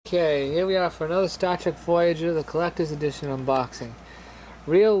Okay, here we are for another Star Trek Voyager, the Collector's Edition unboxing.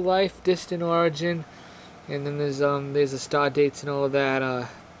 Real life, distant origin, and then there's the star dates and all of that. I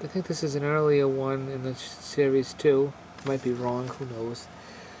think this is an earlier one in the series too. Might be wrong, who knows.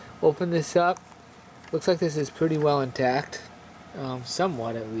 Open this up. Looks like this is pretty well intact,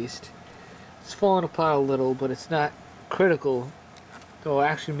 somewhat at least. It's falling apart a little, but it's not critical. Oh,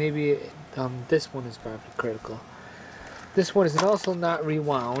 actually, maybe this one is probably critical. This one is also not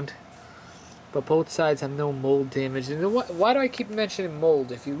rewound, but both sides have no mold damage. And why do I keep mentioning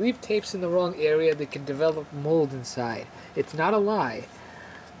mold? If you leave tapes in the wrong area, they can develop mold inside. It's not a lie.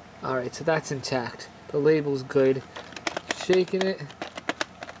 Alright, so that's intact. The label's good. Shaking it.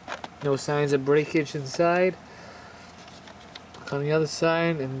 No signs of breakage inside. On the other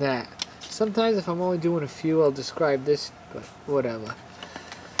side, and that. Sometimes if I'm only doing a few, I'll describe this, but whatever.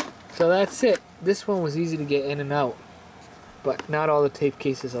 So that's it. This one was easy to get in and out. But not all the tape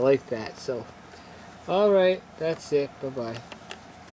cases are like that, so alright, that's it. Bye-bye.